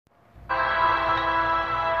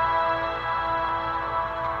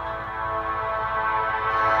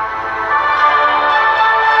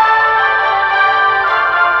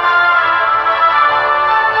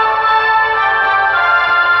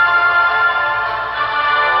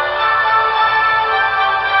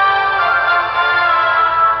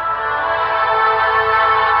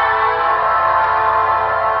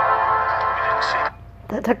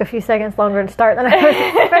took a few seconds longer to start than I was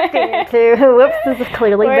expecting it to. Whoops, this has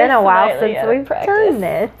clearly been a while since we've done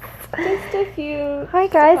this. Just a few. Hi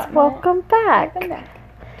guys, welcome back. Welcome back.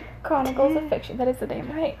 Chronicles of Fiction. That is the name,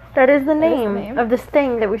 right? That is the name of this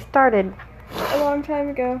thing that we started a long time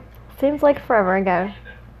ago. Seems like forever ago.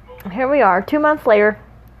 Here we are, 2 months later.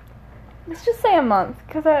 Let's just say a month,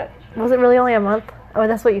 because was it really only a month? Oh,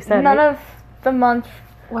 that's what you said. None of the month.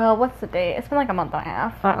 Well, what's the date? It's been like a month and a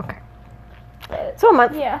half. Oh, okay. So a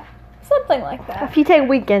month. Yeah, something like that. If you take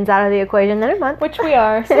weekends out of the equation, then a month. Which we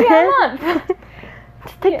are. So yeah, a month.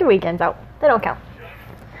 Just take the weekends out. They don't count.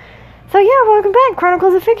 So yeah, welcome back,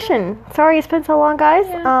 Chronicles of Fiction. Sorry it's been so long, guys.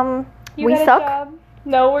 Yeah. We suck.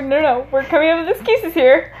 No, we're coming up with excuses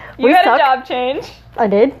here. You had a job change. I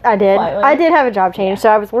did. Slightly. I did have a job change. So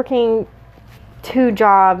I was working 2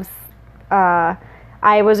 jobs.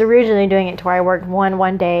 I was originally doing it to where I worked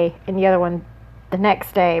one day and the other one the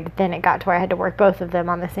next day, but then it got to where I had to work both of them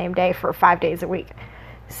on the same day for 5 days a week.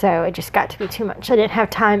 So it just got to be too much. I didn't have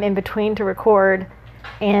time in between to record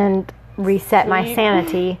and reset my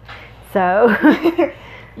sanity. So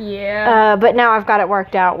yeah. But now I've got it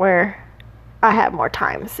worked out where I have more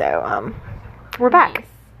time. So we're back. Nice.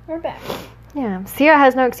 We're back. Yeah. Sierra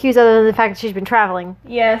has no excuse other than the fact that she's been traveling.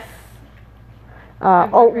 Yes.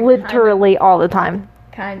 Literally all the time.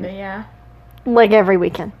 Kinda, yeah. Like every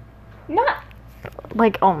weekend. Not.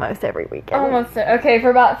 Like almost every weekend. Almost. Okay, for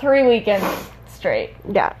about 3 weekends straight.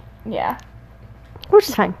 Yeah. Yeah. Which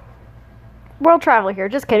is fine. World traveler here.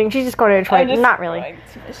 Just kidding. She's just going to Detroit. Not really. Going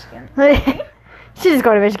to Michigan. She's just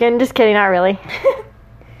going to Michigan. Just kidding. Not really.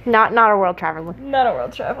 Not a world traveler. Not a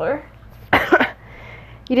world traveler.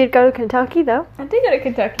 You did go to Kentucky, though? I did go to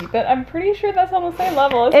Kentucky, but I'm pretty sure that's on the same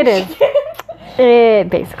level as It is. It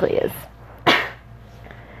basically is.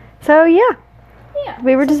 So, yeah. Yeah.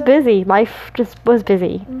 We were just busy. Life just was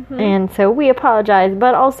busy. Mm-hmm. And so we apologize.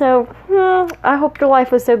 But also, I hope your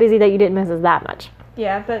life was so busy that you didn't miss us that much.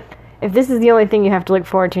 Yeah, but if this is the only thing you have to look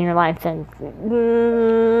forward to in your life, then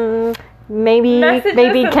maybe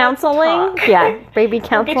counseling. Yeah, maybe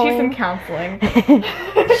counseling. We'll get you some counseling.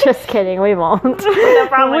 Just kidding, we won't. We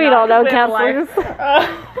don't know counselors.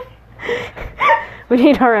 We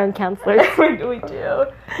need our own counselors. We do.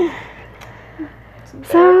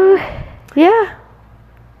 So, yeah.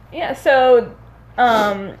 Yeah, so,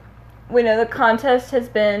 we know the contest has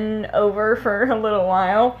been over for a little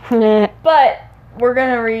while. But we're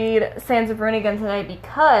going to read Sands of Ruin again today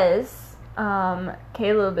because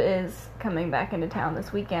Caleb is coming back into town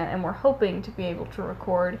this weekend, and we're hoping to be able to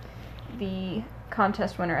record the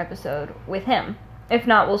contest winner episode with him. If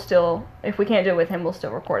not, if we can't do it with him, we'll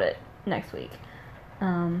still record it next week.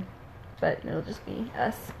 But it'll just be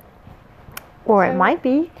us. Or it might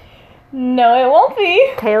be. No, it won't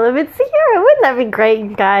be. Caleb and Sierra. Wouldn't that be great,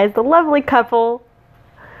 you guys? The lovely couple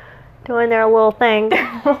doing their little thing.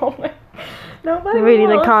 Nobody reading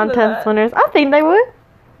the contest winners. I think they would.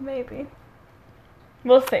 Maybe.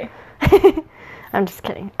 We'll see. I'm just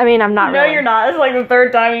kidding. I mean, I'm not really. No, you're not. It's like the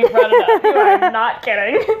 3rd time you've brought it up. You are not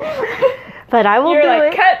kidding. But I will do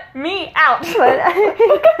it. Cut me out.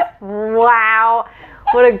 Wow.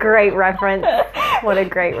 What a great reference. What a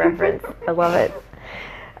great reference. I love it.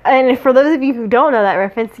 And for those of you who don't know that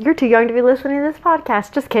reference, you're too young to be listening to this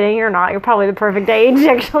podcast. Just kidding. You're not. You're probably the perfect age,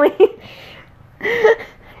 actually.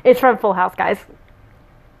 It's from Full House, guys.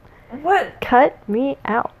 What? Cut me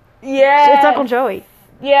out. Yeah. It's Uncle Joey.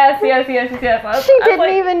 Yes. I didn't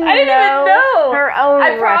even know her own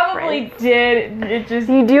I probably reference. did. It just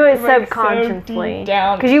you do it subconsciously.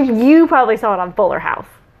 Because you probably saw it on Fuller House.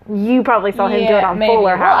 You probably saw him do it on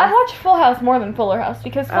Fuller House. Well, I watch Full House more than Fuller House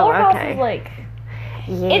because Fuller House is like...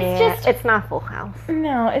 Yeah, it's not Full House.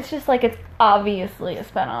 No, it's just like it's obviously a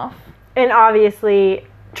spinoff. And obviously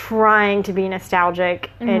trying to be nostalgic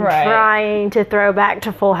and trying to throw back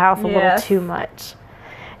to Full House a little too much.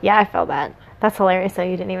 Yeah, I felt that. That's hilarious, so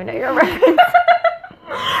you didn't even know your reference.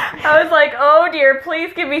 I was like, oh dear,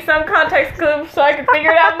 please give me some context clue so I can figure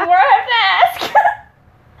it out before I have to ask.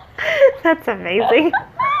 That's amazing.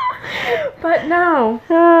 But no.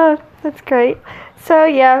 That's great. So,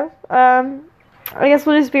 yeah, I guess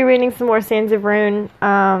we'll just be reading some more Sands of Ruin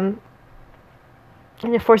in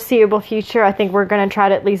the foreseeable future. I think we're going to try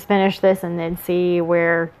to at least finish this and then see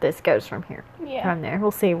where this goes from here. Yeah. From there.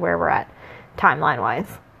 We'll see where we're at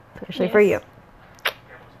timeline-wise, especially for you.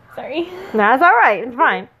 Sorry. That's all right. It's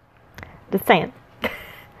fine. Just saying.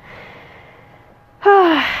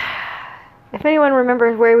 If anyone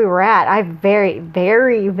remembers where we were at, I very,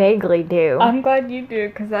 very vaguely do. I'm glad you do,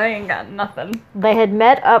 because I ain't got nothing. They had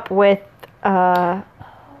met up with a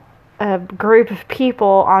group of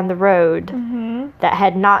people on the road that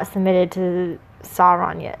had not submitted to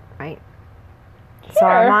Sauron yet, right? Sure.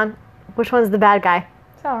 Saruman? Which one's the bad guy?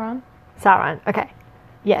 Sauron. Sauron. Okay.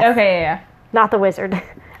 Yes. Okay, yeah. Not the wizard.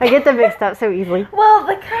 I get them mixed up so easily. Well,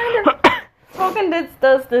 the kind of Tolkien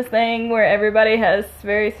does this thing where everybody has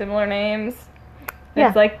very similar names. Yeah.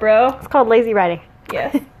 It's like, bro. It's called lazy writing.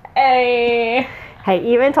 Yes. Hey.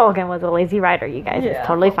 Hey, even Tolkien was a lazy writer, you guys. Yeah, It's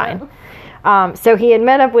totally fine. So he had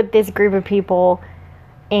met up with this group of people,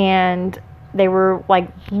 and they were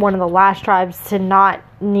like one of the last tribes to not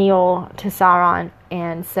kneel to Sauron,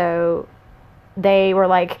 and so they were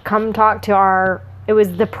like, come talk to our... It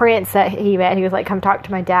was the prince that he met. He was like, come talk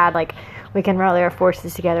to my dad, like, we can rally our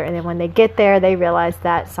forces together. And then when they get there, they realize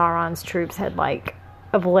that Sauron's troops had like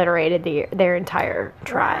obliterated their entire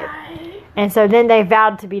tribe. Right. And so then they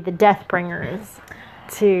vowed to be the Deathbringers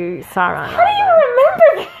to Sauron. How do you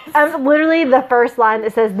remember this? Literally the first line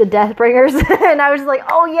that says the Deathbringers, and I was just like,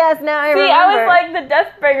 oh yes, now I remember. See, I was like, the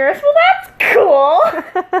Deathbringers. Well, that's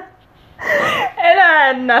cool. And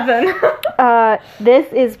I had nothing. This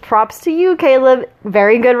is props to you, Caleb.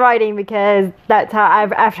 Very good writing, because that's how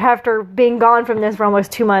after being gone from this for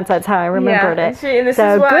almost 2 months, that's how I remembered it. And this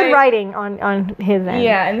So is why, good writing on his end.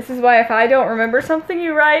 Yeah, and this is why if I don't remember something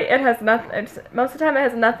you write, it has nothing. Most of the time, it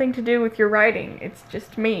has nothing to do with your writing. It's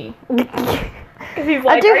just me. Because he's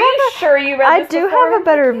like, are you sure you read this before? I do have a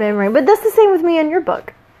better memory, but that's the same with me in your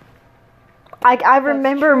book. I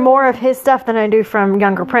remember more of his stuff than I do from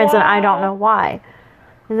Younger Prince, and I don't know why.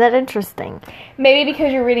 Is that interesting? Maybe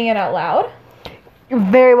because you're reading it out loud?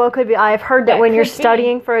 Very well could be. I've heard that when you're could be.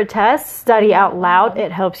 studying for a test, study out loud.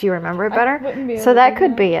 It helps you remember it better. wouldn't be able So to that do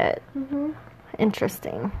could that. be it. Mm-hmm.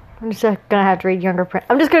 Interesting. I'm just going to have to read Younger Prince.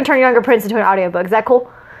 I'm just going to turn Younger Prince into an audiobook. Is that cool?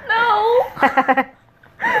 No!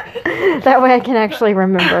 That way I can actually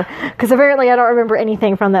remember. Because apparently I don't remember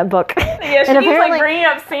anything from that book. Yeah, she And keeps like bringing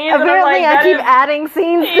up scenes, and I'm Apparently like, I that keep is- adding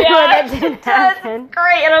scenes to it that didn't that's happen.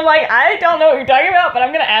 great. And I'm like, I don't know what you're talking about, but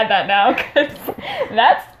I'm gonna add that now because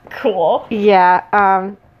that's cool. Yeah,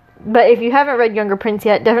 but if you haven't read Younger Prince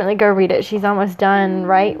yet, definitely go read it. She's almost done,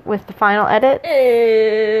 right, with the final edit?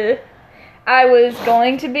 I was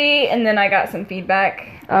going to be, and then I got some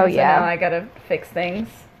feedback. Oh, so yeah. now I gotta fix things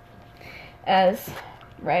as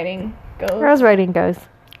writing goes. As writing goes.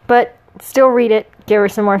 But still read it. Give her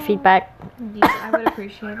some more feedback. Yeah, I would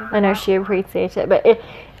appreciate it. I know she appreciates it. But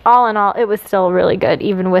all in all, it was still really good,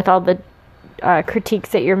 even with all the critiques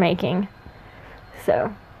that you're making.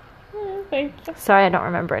 So, Thank you. sorry I don't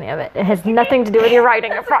remember any of it. It has nothing to do with your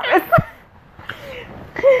writing, I promise.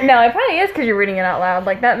 No, it probably is because you're reading it out loud.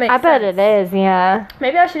 Like, that makes I bet sense. it is, yeah.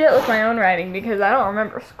 Maybe I should do it with my own writing because I don't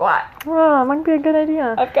remember squat. Oh, might be a good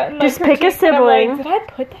idea. I've gotten Just pick a critiques and I'm like, sibling. did I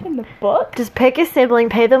put that in the book? Just pick a sibling,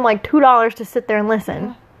 pay them like $2 to sit there and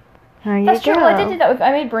listen. There you That's go. true. I did do that with.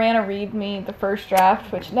 I made Brianna read me the first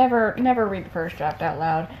draft, which never read the first draft out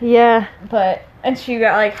loud. Yeah. And she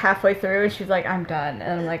got like halfway through, and she's like, "I'm done."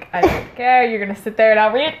 And I'm like, "I don't care. You're gonna sit there, and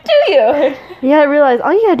I'll read it to you." Yeah, I realized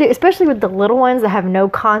all you gotta do, especially with the little ones that have no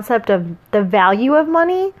concept of the value of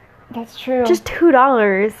money, That's true. just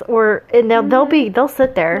 $2, and they'll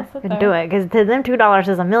sit there They'll sit and there. do it, because to them $2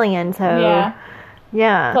 is $1 million. So yeah.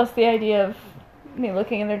 yeah. Plus the idea of me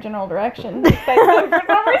looking in their general direction. Like, for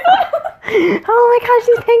some reason. Oh my gosh,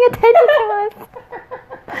 she's paying attention to us.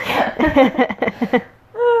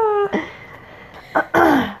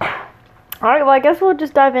 All right, well, I guess we'll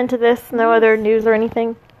just dive into this. No other news or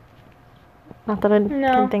anything. Not that I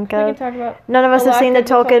can think we can of. talk about. None of us have seen the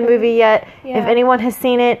Tolkien movie yet. Yeah. If anyone has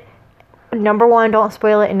seen it, number one, don't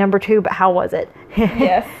spoil it, and number two, but how was it?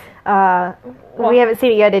 Yes. We haven't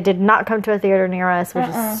seen it yet. It did not come to a theater near us, which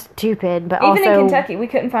is stupid. But Even also, in Kentucky, we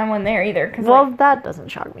couldn't find one there either. Cause well, that doesn't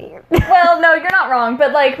shock me. well, no, you're not wrong.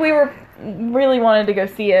 But like, we were really wanted to go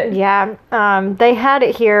see it. Yeah, they had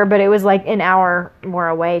it here, but it was like an hour more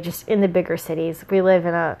away, just in the bigger cities. We live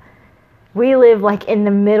like in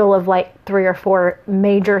the middle of like 3 or 4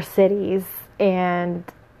 major cities, and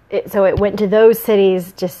so it went to those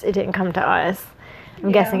cities. Just it didn't come to us.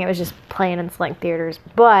 I'm guessing it was just playing in select theaters,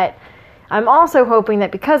 but I'm also hoping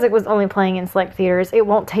that because it was only playing in select theaters, it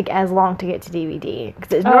won't take as long to get to DVD.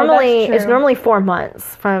 Because it's normally 4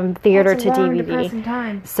 months from theater to DVD.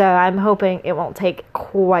 Time. So I'm hoping it won't take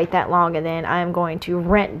quite that long, and then I'm going to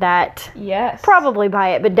rent that. Yes. Probably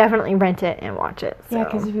buy it, but definitely rent it and watch it. So. Yeah,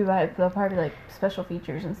 because if you buy it, they'll probably be like special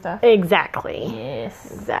features and stuff. Exactly.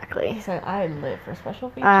 Yes. Exactly. So I live for special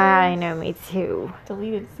features. I know, me too.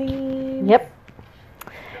 Deleted scenes. Yep.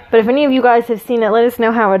 But if any of you guys have seen it, let us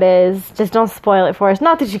know how it is. Just don't spoil it for us.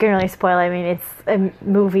 Not that you can really spoil it. I mean, it's a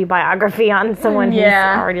movie biography on someone who's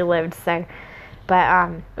already lived. So,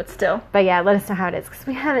 But still. But yeah, let us know how it is, because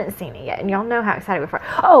we haven't seen it yet, and y'all know how excited we are.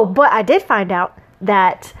 Oh, but I did find out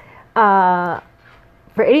that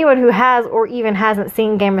for anyone who has or even hasn't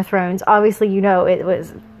seen Game of Thrones, obviously you know it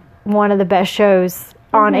was one of the best shows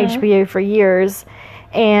on HBO for years,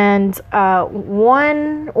 and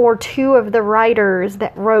one or two of the writers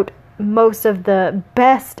that wrote most of the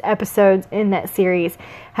best episodes in that series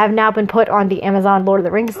have now been put on the Amazon Lord of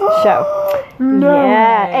the Rings show. No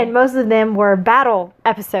Yeah, way. and most of them were battle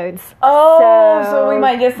episodes. Oh, so we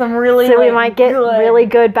might get some really we might get really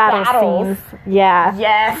good battle battles. scenes. Yeah.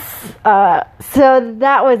 Yes. So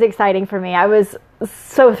that was exciting for me. I was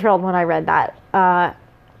so thrilled when I read that.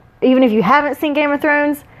 Even if you haven't seen Game of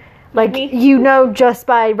Thrones, like, you know just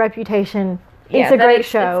by reputation, it's a great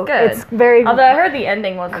show. It's good. Very. Although I heard the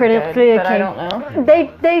ending wasn't critically good, but I acclaimed. don't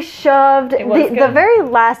know. They shoved was the good? very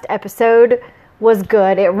last episode was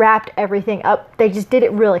good. It wrapped everything up. They just did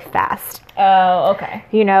it really fast. Oh, okay.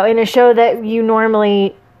 You know, in a show that you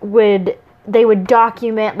normally they would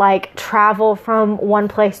document, like, travel from one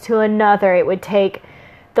place to another. It would take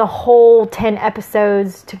the whole 10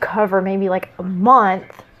 episodes to cover maybe like a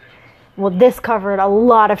month. Well, this covered a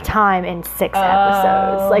lot of time in 6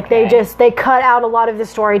 episodes. Like, they cut out a lot of the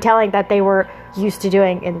storytelling that they were used to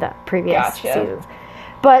doing in the previous seasons.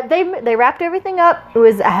 But they wrapped everything up.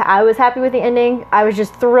 I was happy with the ending. I was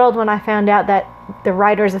just thrilled when I found out that the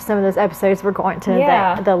writers of some of those episodes were going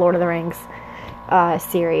to the Lord of the Rings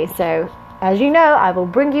series. So, as you know, I will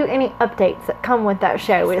bring you any updates that come with that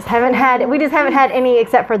show. We just haven't had any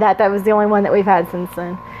except for that. That was the only one that we've had since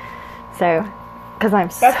then. So, because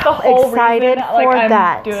I'm so excited for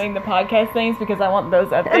that. I'm doing the podcast things, because I want those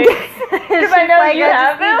updates. Because I know you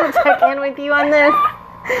have them. Need to check in with you on this.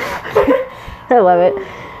 I love it.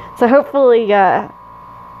 So hopefully,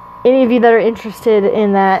 any of you that are interested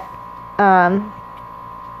in that,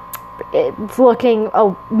 it's looking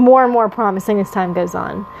more and more promising as time goes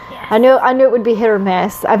on. Yes. I knew it would be hit or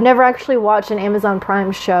miss. I've never actually watched an Amazon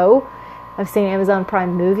Prime show. I've seen Amazon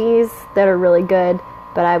Prime movies that are really good,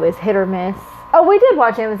 but I was hit or miss. Oh, we did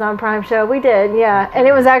watch Amazon Prime show. We did, yeah. And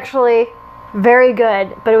it was actually very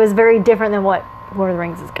good, but it was very different than what Lord of the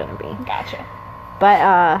Rings is going to be. Gotcha.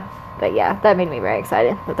 But yeah, that made me very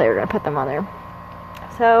excited that they were going to put them on there.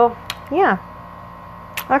 So, yeah.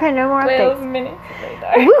 Okay, no more updates. 12 minutes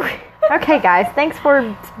later. Woo! Okay, guys, thanks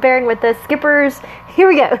for bearing with us. Skippers, here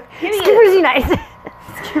we go. Skippers Unite.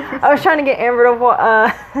 I was trying to get Amber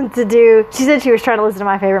to do, she said she was trying to listen to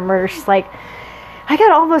My Favorite Murder. She's like, I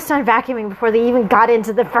got almost done vacuuming before they even got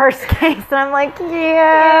into the first case. And I'm like,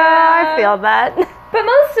 yeah, I feel that. But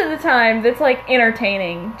most of the time, it's like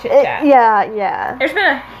entertaining chit chat. Yeah. There's been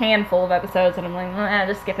a handful of episodes and I'm like,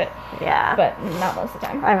 just skip it. Yeah. But not most of the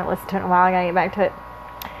time. I haven't listened to it in a while. I gotta get back to it.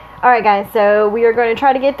 Alright, guys, so we are going to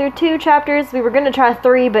try to get through 2 chapters. We were going to try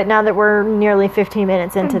 3, but now that we're nearly 15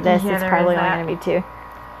 minutes into this, it's probably only going to be 2.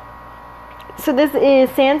 So this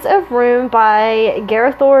is Sands of Rune by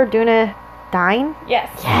Garethor Dunedain.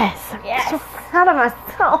 Yes. I'm so proud of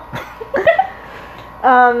myself.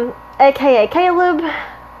 AKA Caleb,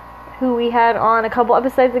 who we had on a couple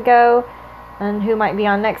episodes ago, and who might be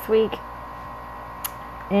on next week.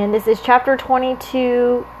 And this is chapter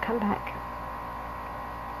 22. Come back.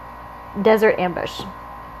 Desert Ambush.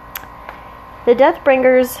 The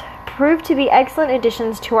Deathbringers proved to be excellent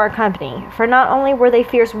additions to our company, for not only were they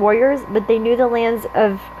fierce warriors, but they knew the lands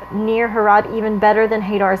of near Harad even better than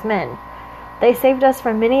Hadar's men. They saved us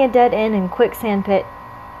from many a dead end and quicksand pit,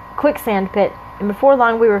 and before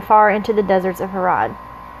long we were far into the deserts of Harad.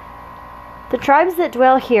 The tribes that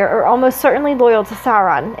dwell here are almost certainly loyal to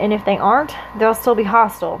Sauron, and if they aren't, they'll still be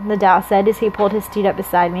hostile, Nadal said as he pulled his steed up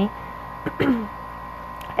beside me.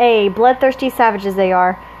 Bloodthirsty savages they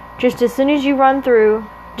are. Just as soon run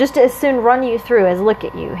you through as look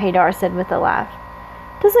at you, Hadar said with a laugh.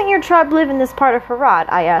 Doesn't your tribe live in this part of Harad?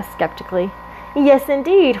 I asked skeptically. Yes,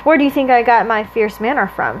 indeed. Where do you think I got my fierce manner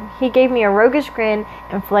from? He gave me a roguish grin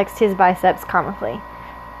and flexed his biceps comically.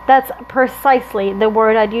 That's precisely the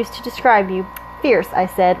word I'd use to describe you. Fierce, I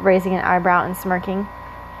said, raising an eyebrow and smirking.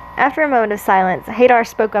 After a moment of silence, Hadar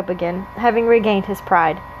spoke up again, having regained his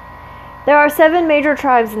pride. There are 7 major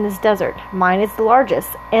tribes in this desert. Mine is the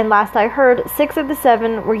largest, and last I heard, 6 of the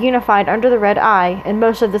 7 were unified under the Red Eye, and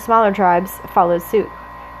most of the smaller tribes followed suit.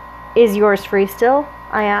 Is yours free still?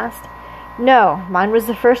 I asked. No, mine was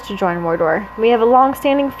the first to join Mordor. We have a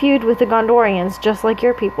long-standing feud with the Gondorians, just like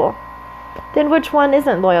your people. Then which one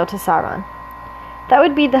isn't loyal to Sauron? That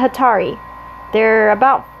would be the Hatari. They're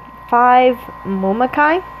about 5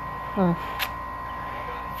 Momakai?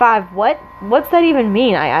 5 what? What's that even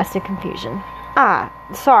mean? I asked in confusion.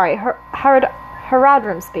 Sorry,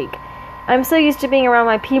 Haradrim speak. I'm so used to being around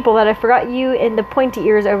my people that I forgot you and the pointy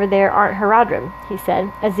ears over there aren't Haradrim, he said,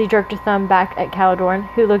 as he jerked a thumb back at Caladorn,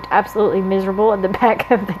 who looked absolutely miserable at the back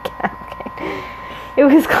of the cavalcade. It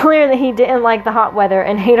was clear that he didn't like the hot weather,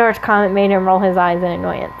 and Hadar's comment made him roll his eyes in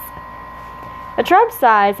annoyance. A tribe's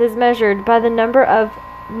size is measured by the number of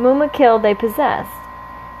Mumakil they possess.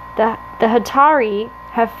 The Hatari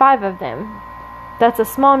have 5 of them. That's a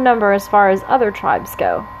small number as far as other tribes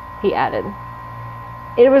go, he added.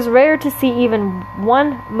 It was rare to see even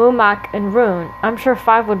one Mumak in Rune. I'm sure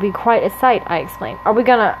 5 would be quite a sight, I explained. What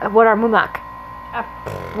are Mumak?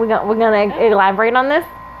 We're gonna elaborate on this?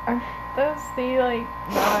 Are those the,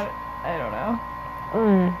 not, I don't know.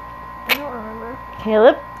 I don't remember.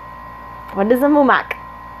 Caleb, what is a Mumak?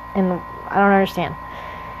 And I don't understand.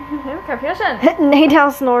 Confusion.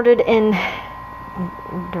 Nadal snorted in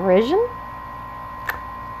derision?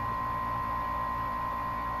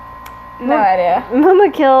 No idea.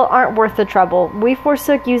 Mumakil aren't worth the trouble. We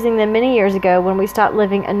forsook using them many years ago when we stopped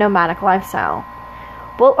living a nomadic lifestyle.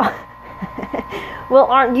 Well,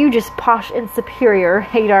 aren't you just posh and superior?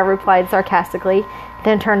 Hadar replied sarcastically,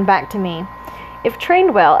 then turned back to me. If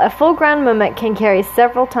trained well, a full-grown Mumak can carry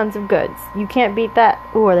several tons of goods. You can't beat that.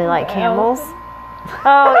 Ooh, are they like camels?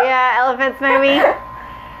 Oh, yeah, elephants maybe.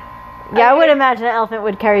 Yeah, I would imagine an elephant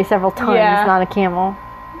would carry several tons, not a camel.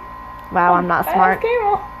 Wow, I'm not smart.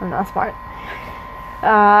 I'm not smart.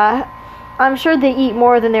 I'm sure they eat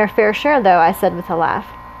more than their fair share, though, I said with a laugh.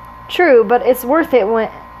 True, but it's worth it when...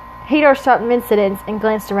 Hadar stopped mid-sentence and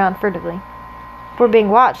glanced around furtively. We're being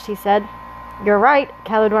watched, he said. You're right,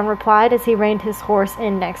 Caladorn replied as he reined his horse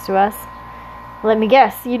in next to us. Let me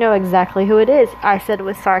guess, you know exactly who it is, I said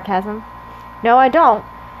with sarcasm. No, I don't.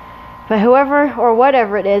 But whoever or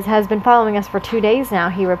whatever it is has been following us for 2 days now,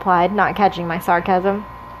 he replied, not catching my sarcasm.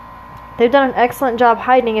 They've done an excellent job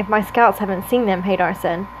hiding if my scouts haven't seen them, Hadar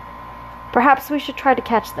said. Perhaps we should try to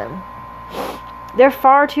catch them. They're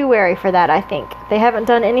far too wary for that, I think. They haven't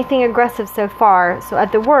done anything aggressive so far, so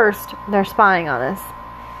at the worst, they're spying on us.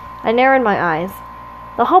 I narrowed my eyes.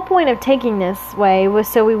 The whole point of taking this way was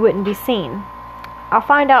so we wouldn't be seen. I'll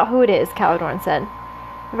find out who it is, Caladorn said.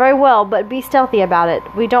 Very well, but be stealthy about it.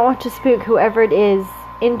 We don't want to spook whoever it is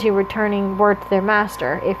into returning word to their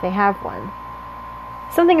master, if they have one.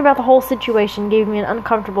 Something about the whole situation gave me an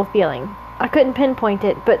uncomfortable feeling. I couldn't pinpoint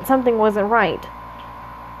it, but something wasn't right.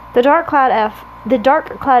 The dark-clad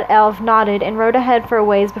elf nodded and rode ahead for a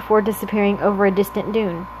ways before disappearing over a distant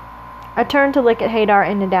dune. I turned to look at Hadar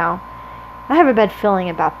and Nadal. I have a bad feeling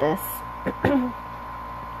about this.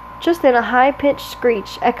 Just then a high-pitched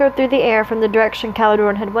screech echoed through the air from the direction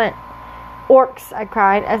Caladorn had went. Orcs, I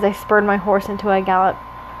cried as I spurred my horse into a gallop.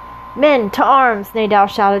 Men, to arms, Nadal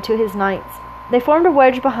shouted to his knights. They formed a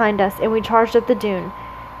wedge behind us, and we charged up the dune.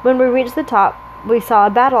 When we reached the top, we saw a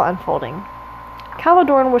battle unfolding.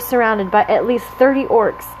 Caladorn was surrounded by at least 30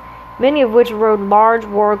 orcs, many of which rode large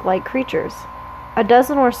warg-like creatures. A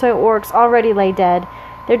dozen or so orcs already lay dead,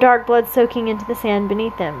 their dark blood soaking into the sand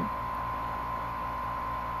beneath them.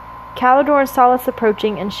 Caladorn saw us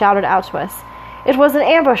approaching and shouted out to us, "It was an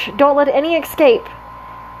ambush! Don't let any escape!"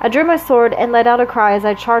 I drew my sword and let out a cry as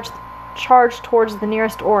I charged towards the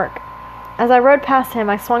nearest orc. As I rode past him,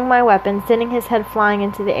 I swung my weapon, sending his head flying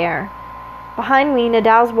into the air. Behind me,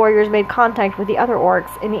 Nadal's warriors made contact with the other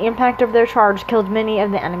orcs, and the impact of their charge killed many of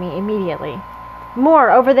the enemy immediately. More,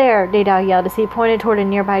 over there, Nadal yelled as he pointed toward a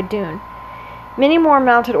nearby dune. Many more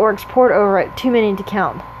mounted orcs poured over it, too many to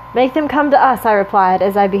count. Make them come to us, I replied,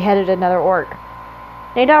 as I beheaded another orc.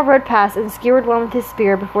 Nadal rode past and skewered one with his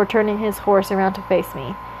spear before turning his horse around to face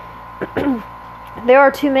me. There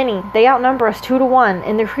are too many. They outnumber us 2 to 1,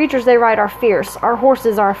 and the creatures they ride are fierce. Our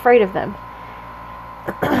horses are afraid of them.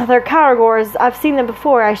 They're Caragors. I've seen them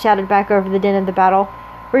before, I shouted back over the din of the battle.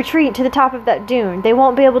 Retreat to the top of that dune. They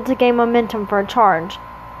won't be able to gain momentum for a charge.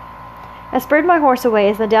 I spurred my horse away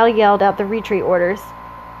as Nadal yelled out the retreat orders.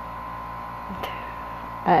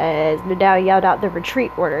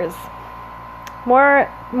 More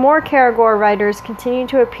Caragor riders continued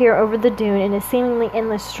to appear over the dune in a seemingly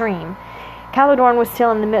endless stream. Caladorn was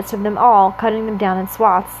still in the midst of them all, cutting them down in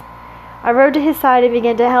swaths. I rode to his side and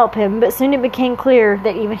began to help him, but soon it became clear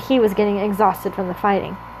that even he was getting exhausted from the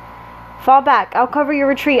fighting. Fall back, I'll cover your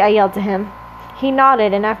retreat, I yelled to him. He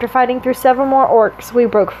nodded, and after fighting through several more orcs, we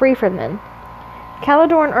broke free from them.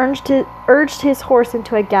 Caladorn urged his horse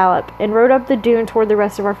into a gallop, and rode up the dune toward the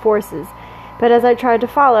rest of our forces, but as I tried to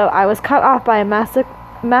follow, I was cut off by a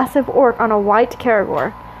massive orc on a white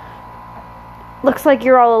Caragor. Looks like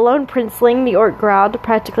you're all alone, Princeling, the orc growled,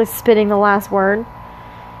 practically spitting the last word.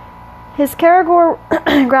 His Caragor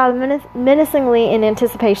growled menacingly in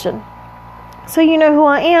anticipation. So you know who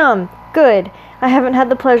I am, Good. I haven't had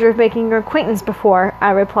the pleasure of making your acquaintance before,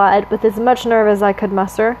 I replied, with as much nerve as I could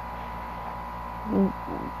muster.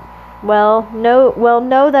 Well,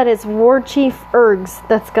 know that it's War Chief Urgs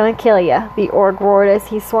that's gonna kill ya, the orc roared as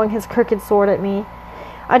he swung his crooked sword at me.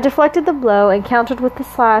 I deflected the blow and countered with the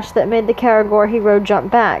slash that made the Caragor he rode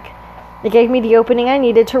jump back. It gave me the opening I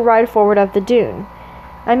needed to ride forward up the dune.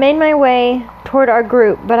 I made my way toward our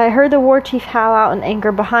group, but I heard the war chief howl out in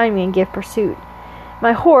anger behind me and give pursuit.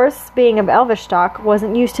 My horse, being of elvish stock,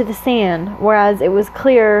 wasn't used to the sand, whereas it was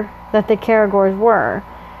clear that the Caragors were.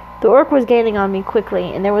 The orc was gaining on me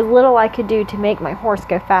quickly, and there was little I could do to make my horse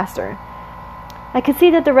go faster. I could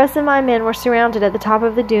see that the rest of my men were surrounded at the top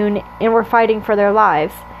of the dune and were fighting for their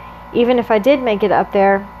lives. Even if I did make it up,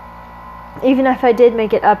 there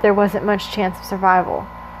wasn't much chance of survival.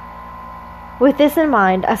 With this in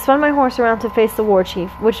mind, I spun my horse around to face the war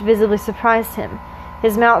chief, which visibly surprised him.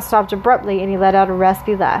 His mount stopped abruptly, and he let out a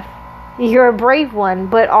raspy laugh. "You're a brave one,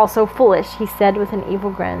 but also foolish," he said with an evil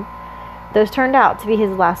grin. Those turned out to be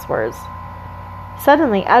his last words.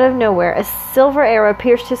 Suddenly, out of nowhere, a silver arrow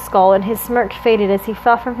pierced his skull, and his smirk faded as he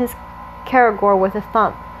fell from his Caragor with a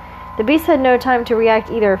thump. The beast had no time to react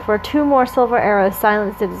either, for 2 more silver arrows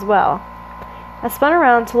silenced it as well. I spun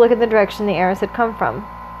around to look at the direction the arrows had come from.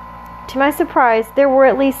 To my surprise, there were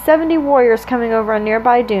at least 70 warriors coming over a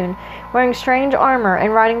nearby dune, wearing strange armor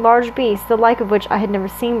and riding large beasts, the like of which I had never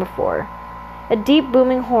seen before. A deep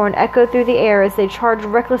booming horn echoed through the air as they charged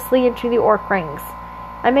recklessly into the orc ranks.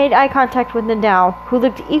 I made eye contact with Nadal, who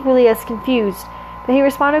looked equally as confused, but he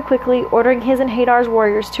responded quickly, ordering his and Hadar's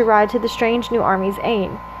warriors to ride to the strange new army's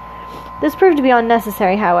aid. This proved to be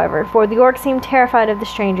unnecessary, however, for the orcs seemed terrified of the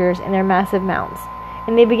strangers and their massive mounts,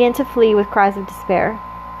 and they began to flee with cries of despair.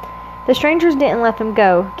 The strangers didn't let them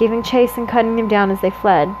go, giving chase and cutting them down as they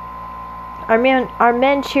fled. Our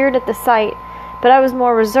men cheered at the sight, but I was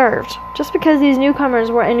more reserved. Just because these newcomers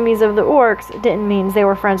were enemies of the orcs didn't mean they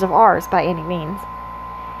were friends of ours by any means.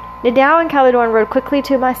 Nadal and Caledorn rode quickly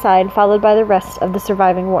to my side, followed by the rest of the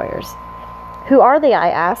surviving warriors. "Who are they?" I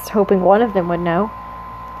asked, hoping one of them would know.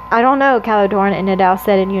 "I don't know," Caledorn and Nadal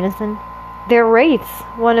said in unison. "They're wraiths,"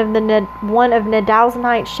 one of Nadal's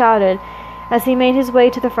knights shouted as he made his way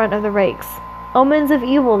to the front of the rakes. "Omens of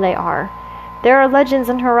evil they are. There are legends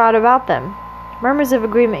in Harad about them." Murmurs of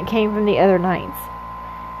agreement came from the other knights.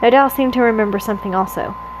 Nadal seemed to remember something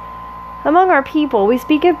also. "Among our people, we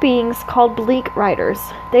speak of beings called bleak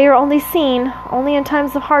riders. They are only seen in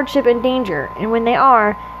times of hardship and danger, and when they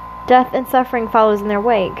are, death and suffering follows in their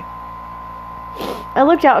wake." I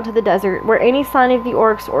looked out into the desert, where any sign of the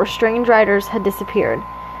orcs or strange riders had disappeared.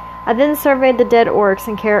 I then surveyed the dead orcs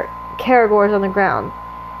and Caragors on the ground.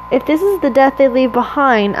 "If this is the death they leave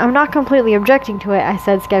behind, I'm not completely objecting to it," I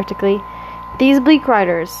said skeptically. "These bleak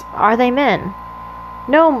riders, are they men?"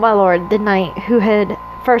 "No, my lord," the knight who had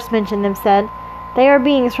first mentioned them said. "They are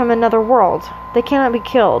beings from another world. They cannot be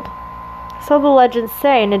killed." "So the legends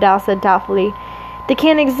say," Nadal said doubtfully. "They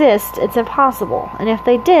can't exist. It's impossible. And if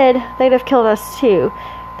they did, they'd have killed us too.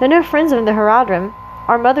 They're no friends of the Haradrim.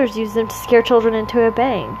 Our mothers used them to scare children into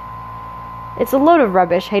obeying." "It's a load of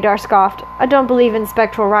rubbish," Hadar scoffed. "I don't believe in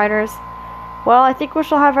spectral riders." "Well, I think we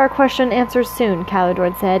shall have our question answered soon,"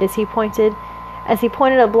 Caledorn said as he pointed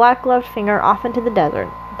a black-gloved finger off into the desert.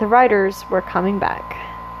 The riders were coming back.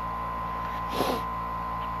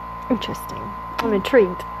 Interesting. I'm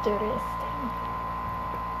intrigued.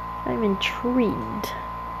 I'm intrigued.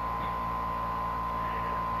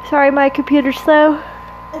 Sorry, my computer's slow.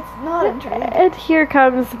 It's not intriguing. And here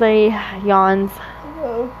comes the yawns.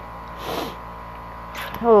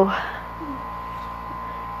 Oh.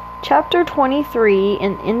 Chapter 23,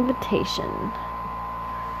 An Invitation.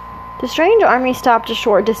 The strange army stopped a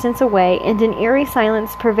short distance away, and an eerie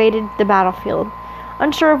silence pervaded the battlefield.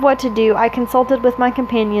 Unsure of what to do, I consulted with my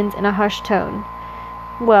companions in a hushed tone.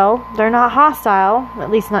 "Well, they're not hostile, at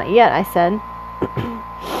least not yet," I said.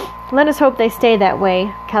 "Let us hope they stay that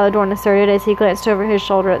way," Caledorn asserted as he glanced over his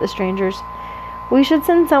shoulder at the strangers. "We should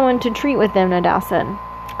send someone to treat with them," Nadal said.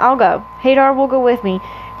 "I'll go. Hadar will go with me.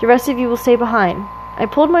 The rest of you will stay behind." I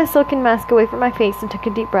pulled my silken mask away from my face and took a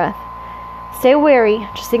deep breath. "Stay wary,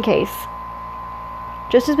 just in case."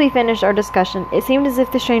 Just as we finished our discussion, it seemed as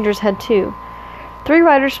if the strangers had too. 3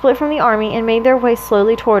 riders split from the army and made their way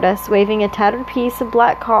slowly toward us, waving a tattered piece of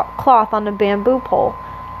black cloth on a bamboo pole.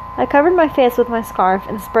 I covered my face with my scarf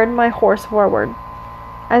and spurred my horse forward.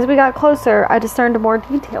 As we got closer, I discerned more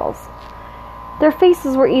details. Their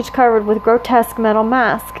faces were each covered with grotesque metal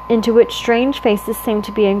masks, into which strange faces seemed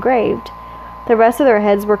to be engraved. The rest of their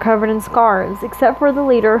heads were covered in scars, except for the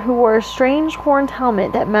leader, who wore a strange horned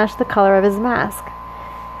helmet that matched the color of his mask.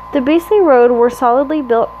 The beastly road were solidly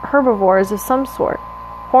built herbivores of some sort.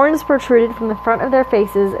 Horns protruded from the front of their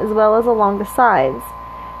faces as well as along the sides.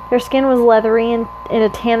 Their skin was leathery and in a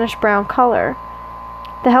tannish brown color.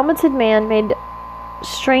 The helmeted man made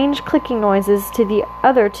strange clicking noises to the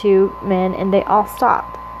other two men, and they all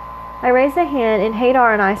stopped. I raised a hand, and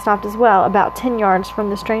Hadar and I stopped as well, about 10 yards from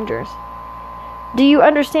the strangers. "Do you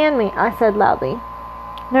understand me?" I said loudly.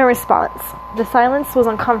 No response. The silence was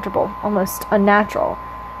uncomfortable, almost unnatural.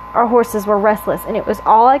 Our horses were restless, and it was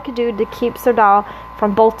all I could do to keep Serdal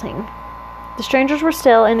from bolting. The strangers were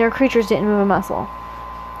still, and their creatures didn't move a muscle.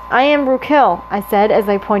 "I am Rukil," I said as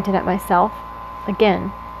I pointed at myself.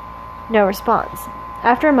 Again, no response.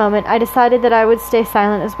 After a moment, I decided that I would stay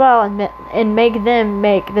silent as well and make them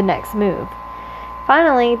make the next move.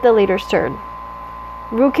 Finally, the leader stirred.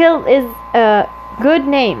 "Rukil is a good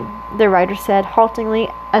name," the rider said haltingly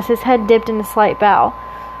as his head dipped in a slight bow.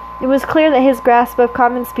 It was clear that his grasp of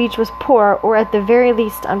common speech was poor, or at the very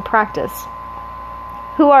least unpracticed.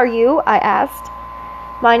 "Who are you?" I asked.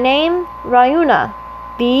 "My name, Ryuna.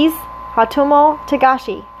 These, Hatomo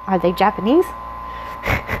Tagashi." Are they Japanese?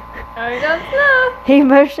 I don't know. He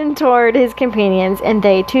motioned toward his companions, and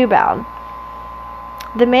they too bowed.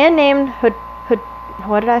 The man named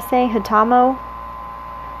what did I say? Hatamo?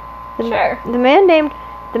 Sure. The man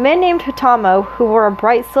named Hatamo, who wore a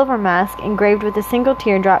bright silver mask engraved with a single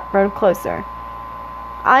teardrop, rode closer.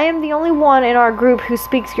 "I am the only one in our group who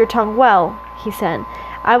speaks your tongue well," he said.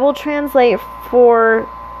 "I will translate for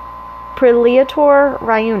Preliator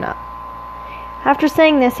Ryuna." After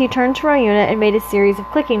saying this, he turned to Ryuna and made a series of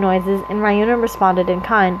clicking noises, and Ryuna responded in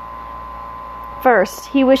kind. "First,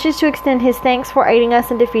 he wishes to extend his thanks for aiding us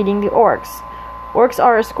in defeating the orcs. Orcs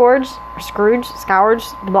are a scourge,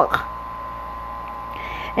 blech.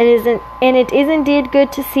 And it is indeed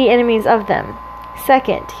good to see enemies of them.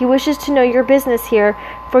 Second, he wishes to know your business here,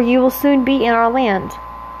 for you will soon be in our land."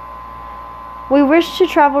 "We wish to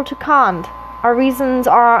travel to Khand. Our reasons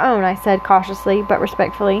are our own," I said cautiously but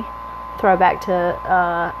respectfully. Throwback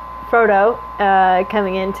to Frodo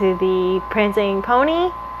coming into the prancing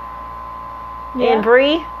pony in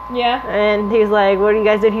Bree. Yeah. And he was like, "What are you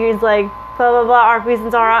guys doing here?" He's like, "Blah, blah, blah, our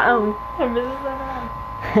reasons are our own." Our business is our own.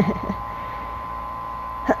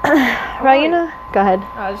 Ryuna? Go ahead.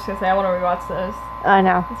 I was just gonna say, I want to rewatch those. I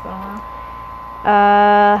know. It's been a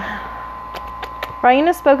while.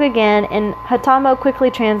 Ryuna spoke again, and Hatamo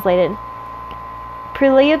quickly translated.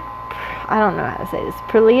 I don't know how to say this.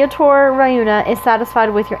 Preliator Ryuna is satisfied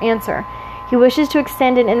with your answer. He wishes to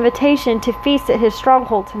extend an invitation to feast at his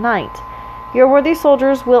stronghold tonight. Your worthy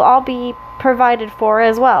soldiers will all be provided for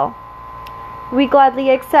as well. We gladly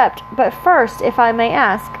accept, but first, if I may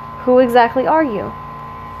ask, who exactly are you?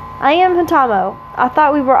 I am Hatamo. I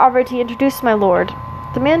thought we were already introduced, my lord.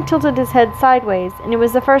 The man tilted his head sideways, and it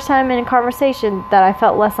was the first time in a conversation that I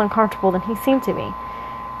felt less uncomfortable than he seemed to be.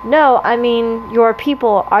 No, I mean, your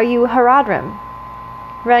people, are you Haradrim?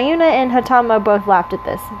 Ryuna and Hatamo both laughed at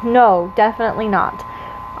this. No, definitely not.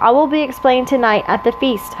 All will be explained tonight at the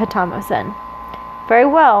feast, Hatamo said. Very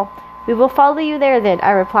well, we will follow you there then,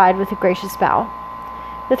 I replied with a gracious bow.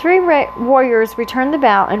 The three warriors returned the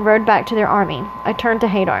bow and rode back to their army. I turned to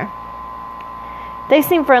Hadar. They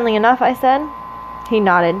seem friendly enough, I said. He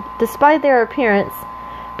nodded. Despite their appearance,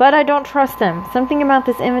 but I don't trust them. Something about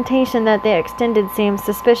this invitation that they extended seems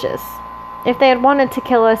suspicious. If they had wanted to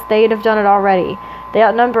kill us, they'd have done it already. They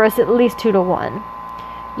outnumber us at least 2 to 1.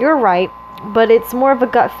 You're right, but it's more of a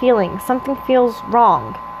gut feeling. Something feels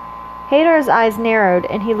wrong. Hadar's eyes narrowed,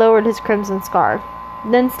 and he lowered his crimson scarf.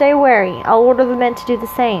 Then stay wary. I'll order the men to do the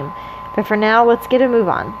same. But for now, let's get a move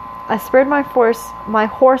on. I spurred my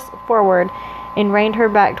horse forward and reined her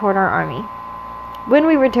back toward our army. When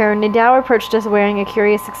we returned, Nidau approached us wearing a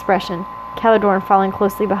curious expression, Caladorn following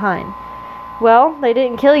closely behind. Well, they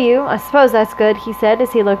didn't kill you. I suppose that's good, he said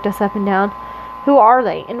as he looked us up and down. Who are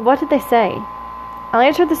they, and what did they say? I'll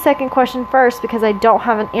answer the second question first because I don't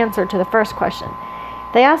have an answer to the first question.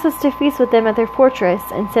 They asked us to feast with them at their fortress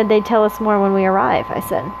and said they'd tell us more when we arrive, I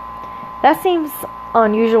said. That seems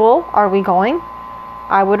unusual. Are we going?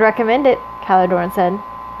 I would recommend it, Caladorn said.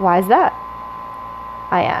 Why is that?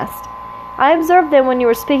 I asked. I observed them when you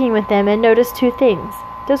were speaking with them and noticed 2 things.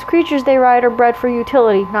 Those creatures they ride are bred for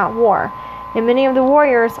utility, not war, and many of the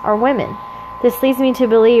warriors are women. This leads me to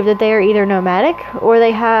believe that they are either nomadic, or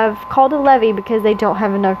they have called a levy because they don't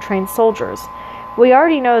have enough trained soldiers. We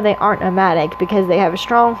already know they aren't nomadic because they have a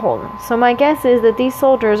stronghold, so my guess is that these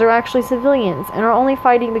soldiers are actually civilians and are only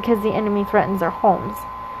fighting because the enemy threatens their homes.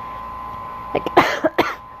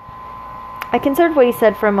 I considered what he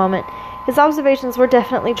said for a moment. His observations were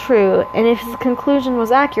definitely true, and if his conclusion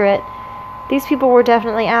was accurate, These people were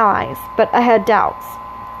definitely allies, but I had doubts.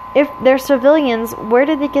 If they're civilians, where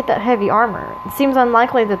did they get that heavy armor? It seems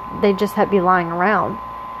unlikely that they just had to be lying around.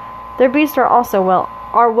 Their beasts are well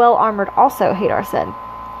armored also, Hadar said.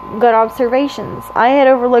 Good observations. I had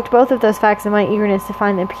overlooked both of those facts in my eagerness to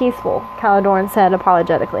find them peaceful, Caladorn said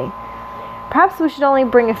apologetically. Perhaps we should only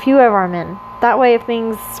bring a few of our men. That way, if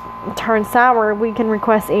things turn sour, we can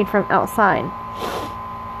request aid from outside.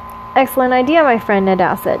 Excellent idea, my friend,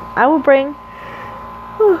 Neda said. I will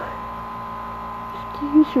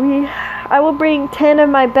bring 10 of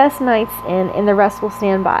my best knights in, and the rest will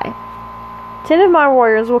stand by. 10 of my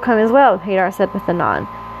warriors will come as well, Hadar said with a nod.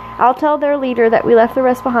 I'll tell their leader that we left the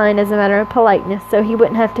rest behind as a matter of politeness, so he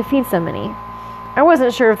wouldn't have to feed so many. I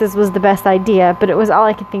wasn't sure if this was the best idea, but it was all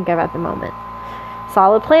I could think of at the moment.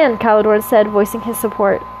 Solid plan, Calador said, voicing his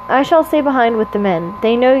support. I shall stay behind with the men.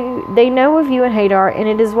 They know of you and Hadar, and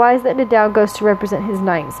it is wise that Nidal goes to represent his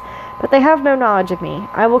knights. But they have no knowledge of me.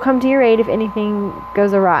 I will come to your aid if anything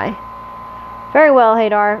goes awry. Very well,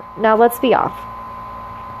 Hadar. Now let's be off.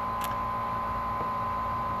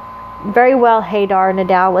 Very well, Hadar,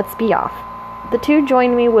 Nidal, let's be off. The two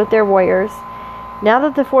joined me with their warriors. Now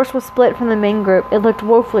that the force was split from the main group, it looked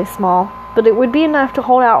woefully small, but it would be enough to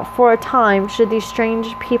hold out for a time should these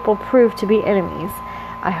strange people prove to be enemies.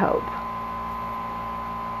 I hope.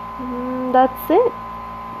 That's it.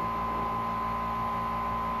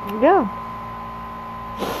 There you go.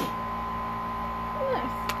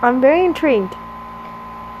 Nice. I'm very intrigued.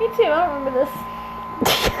 Me too. I don't remember this.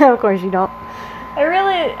 Of course you don't. I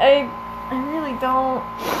really don't.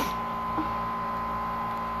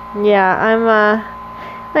 Yeah,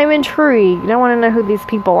 I'm intrigued. I want to know who these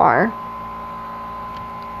people are.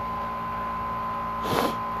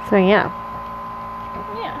 So yeah.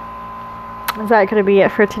 Yeah. Is that going to be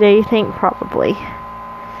it for today, you think? Probably.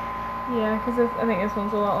 Yeah, because I think this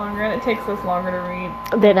one's a lot longer, and it takes us longer to read.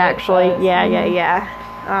 Then actually, yeah. Yeah.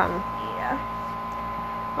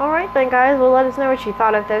 Alright then, guys. Well, let us know what you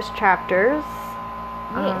thought of those chapters.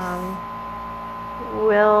 Yes.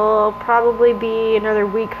 Will probably be another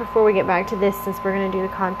week before we get back to this, since we're going to do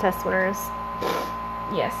the contest winners.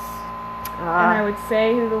 Yes. And I would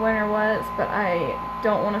say who the winner was, but I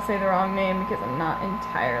don't want to say the wrong name because I'm not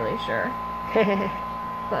entirely sure.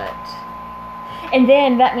 But and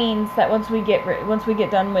then that means that once we get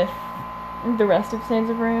done with the rest of Sands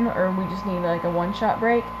of Rune, or we just need like a one-shot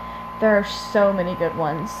break, there are so many good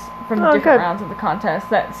ones from the different rounds of the contest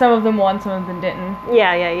that some of them won, some of them didn't.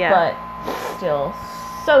 Yeah. But still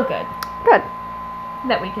so good. Good.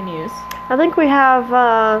 That we can use. I think we have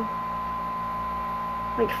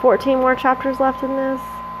like 14 more chapters left in this.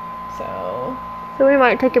 So we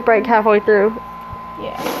might take a break halfway through.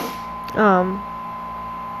 Yeah.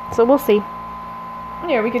 So we'll see.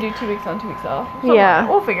 Yeah, we could do 2 weeks on, 2 weeks off. Yeah.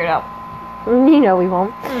 We'll figure it out. You know we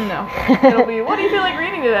won't. No. It'll be, what do you feel like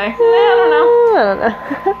reading today? I don't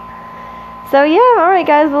know. So yeah, alright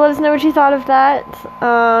guys, well, let us know what you thought of that.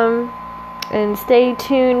 And stay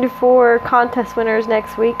tuned for contest winners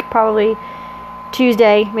next week. Probably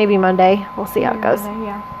Tuesday, maybe Monday. We'll see how it goes. Monday,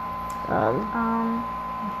 yeah.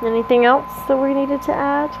 Anything else that we needed to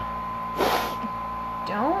add?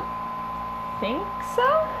 Don't think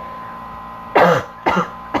so.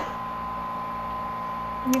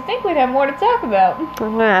 You'd think we'd have more to talk about.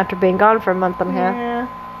 After being gone for a month and a half. Yeah.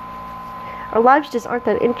 Our lives just aren't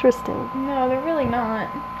that interesting. No, they're really not.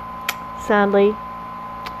 Sadly.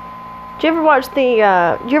 Did you ever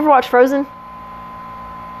watch Frozen?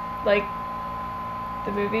 Like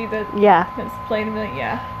the movie that has played a million?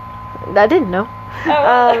 Yeah. I didn't know.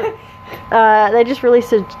 Oh. They just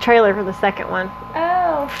released a trailer for the second one.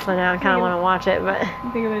 Oh. So now I kind of want to watch it, but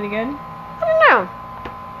You think it'll be good? I don't know.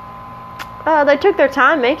 They took their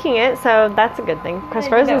time making it, so that's a good thing. Because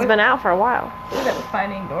Frozen's been out for a while. That was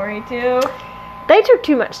Finding Dory too. They took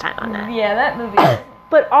too much time on that. Yeah, that movie.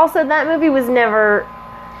 But also, that movie was never.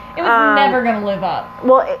 It was never gonna live up.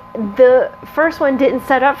 Well, the first one didn't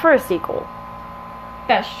set up for a sequel.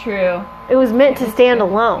 That's true. It was meant to stand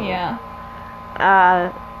alone. Yeah.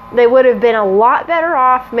 They would have been a lot better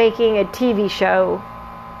off making a TV show.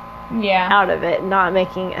 Yeah. Out of it, not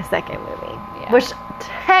making a second movie. Yeah. Which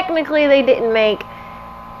technically they didn't make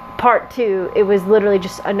part 2. It was literally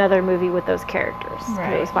just another movie with those characters.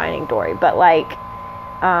 Right. It was Finding Dory, but like.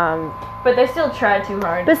 But they still tried too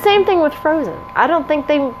hard. The same thing with Frozen. I don't think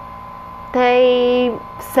they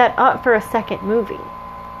set up for a second movie.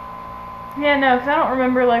 Yeah, no, because I don't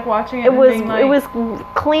remember like watching it. It was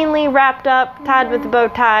cleanly wrapped up, tied with a bow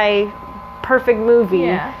tie, perfect movie.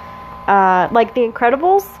 Yeah. Like The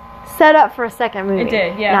Incredibles, set up for a second movie. It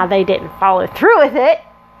did, yeah. Now they didn't follow through with it,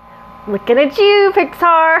 Looking at you,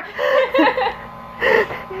 Pixar.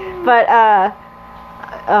 But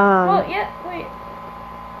well, yeah,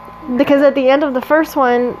 wait. because at the end of the first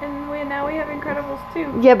one, And now we have Incredibles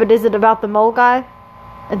 2. yeah, but is it about the mole guy?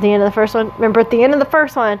 At the end of the first one? Remember, at the end of the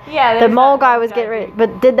first one, Yeah, the there's mole that guy mole was guy getting ready. dude.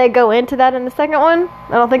 But did they go into that in the second one?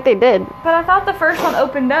 I don't think they did. But I thought the first one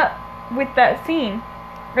opened up with that scene.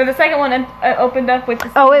 Or the second one opened up with the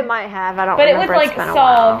scene. Oh, it might have. I don't But it was remember. like It's been a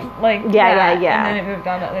while. solved, like Yeah, that, yeah. and then it moved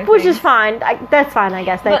on to other Which things. is fine. That's fine, I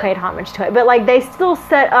guess. They But- paid homage to it. But, like, they still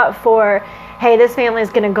set up for, hey, this family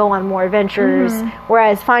is going to go on more adventures.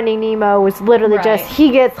 Whereas Finding Nemo was literally just, Right.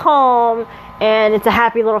 he gets home, and it's a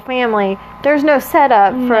happy little family. There's no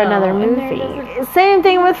setup for No, another and there movie. Same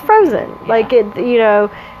thing with Frozen. Like, it, you know,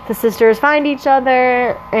 the sisters find each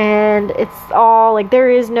other, and it's all, like, there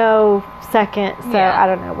is no second. So, Yeah. I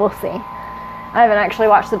don't know. We'll see. I haven't actually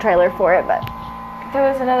watched the trailer for it, but... There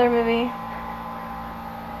was another movie.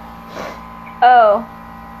 Oh.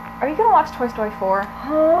 Are you gonna watch Toy Story 4?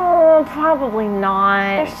 Oh, probably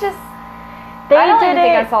not. It's just... They I don't did even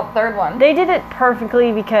think I it. saw the third one. They did it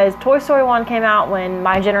perfectly because Toy Story 1 came out when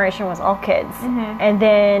my generation was all kids. And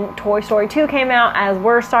then Toy Story 2 came out as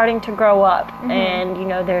we're starting to grow up. And, you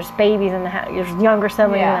know, there's babies in the house, there's younger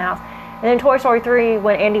siblings in the Yeah. house. And then Toy Story 3,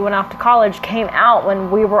 when Andy went off to college, came out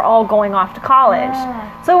when we were all going off to college.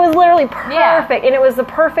 So it was literally perfect. Yeah. And it was the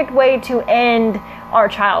perfect way to end our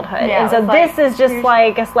childhood. Yeah, and so it was like, this is just here's-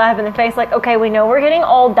 like a slap in the face, like, okay, we know we're getting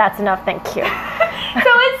old, that's enough, thank you. So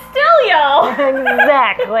it's still y'all.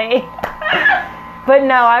 Exactly. But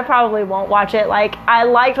no, I probably won't watch it. Like, I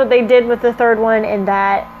liked what they did with the third one in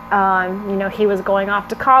that, you know, he was going off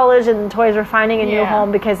to college and the toys were finding a new Yeah.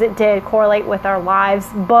 home because it did correlate with our lives.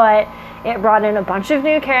 But it brought in a bunch of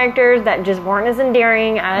new characters that just weren't as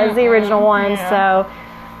endearing as the original ones. yeah.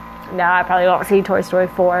 So, no, I probably won't see Toy Story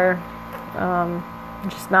 4.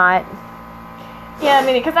 Just not. Yeah, I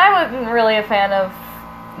mean, because I wasn't really a fan of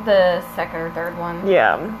the second or third one.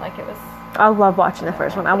 Yeah. Like, it was... I love watching the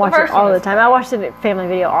first one. I watch it first all one the was time. I watched it at Family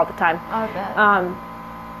Video all the time. I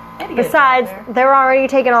bet. Besides, they're already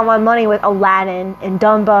taking all my money with Aladdin and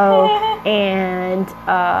Dumbo and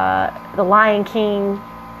The Lion King.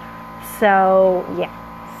 So, yeah.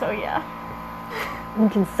 So, yeah. You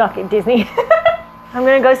can suck it, Disney. I'm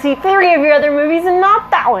going to go see 3 of your other movies and not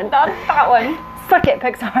that one. Not that one. Suck it,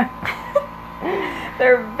 Pixar.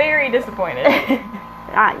 They're very disappointed.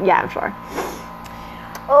 Yeah, I'm sure.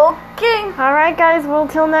 Okay. All right, guys. Well,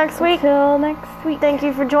 till next week. Till next week. Thank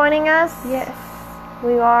you for joining us. Yes.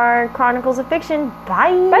 We are Chronicles of Fiction.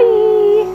 Bye. Bye.